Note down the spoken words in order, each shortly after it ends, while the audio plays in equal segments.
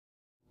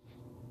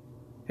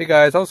Hey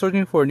guys, I was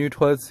searching for a new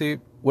toilet seat,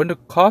 went to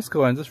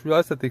Costco and just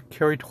realized that they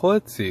carry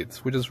toilet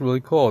seats, which is really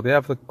cool. They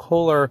have the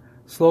Kohler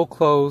slow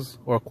close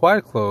or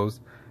quiet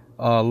close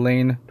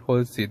Layne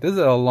toilet seat. This is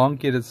an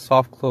elongated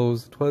soft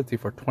close toilet seat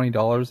for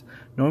 $20.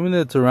 Normally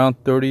it's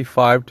around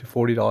 $35 to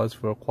 $40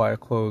 for a quiet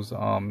close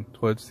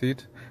toilet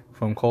seat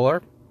from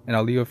Kohler, and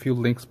I'll leave a few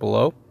links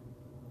below.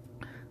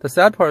 The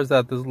sad part is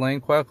that this Layne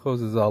quiet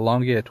close is an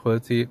elongated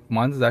toilet seat.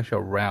 Mine is actually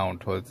a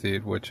round toilet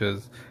seat, which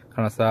is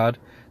kind of sad.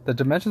 The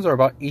dimensions are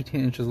about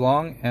 18 inches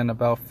long and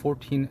about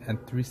 14 and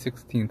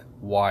 3/16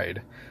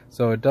 wide.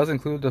 So it does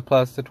include the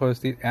plastic toilet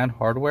seat and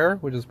hardware,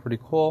 which is pretty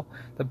cool.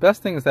 The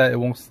best thing is that it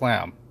won't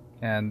slam,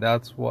 and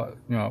that's what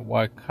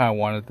why I kind of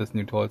wanted this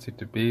new toilet seat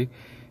to be.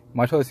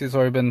 My toilet seat's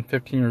already been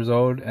 15 years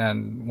old,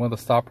 and one of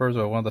the stoppers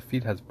or one of the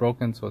feet has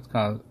broken, so it's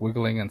kind of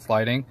wiggling and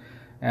sliding.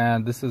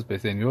 And this is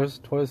basically a newer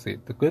toilet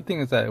seat. The good thing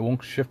is that it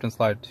won't shift and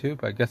slide too,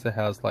 but I guess it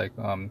has like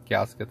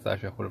gaskets that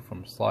actually hold it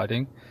from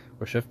sliding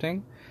or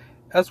shifting,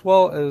 as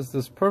well as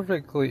this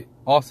perfectly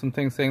awesome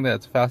thing saying that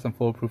it's fast and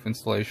foolproof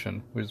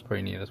installation, which is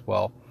pretty neat as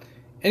well.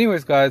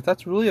 Anyways guys,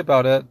 that's really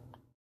about it.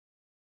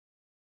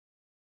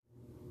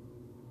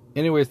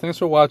 Anyways, thanks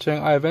for watching.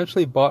 I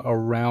eventually bought a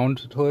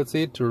round toilet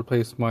seat to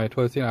replace my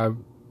toilet seat. I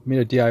made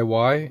a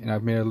DIY and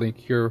I've made a link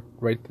here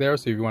right there,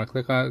 so if you want to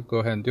click on it, go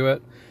ahead and do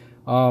it.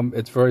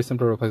 It's very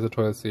simple to replace the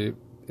toilet seat.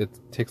 It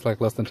takes like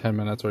less than 10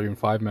 minutes or even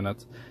 5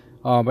 minutes.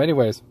 But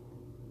anyways,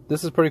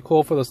 this is pretty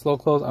cool for the slow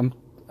close.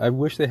 I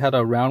wish they had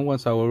a round one,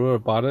 so I would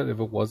have bought it if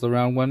it was a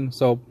round one.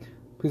 So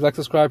please like,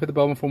 subscribe, hit the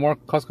bell button for more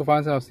Costco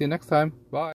finds, and I'll see you next time. Bye.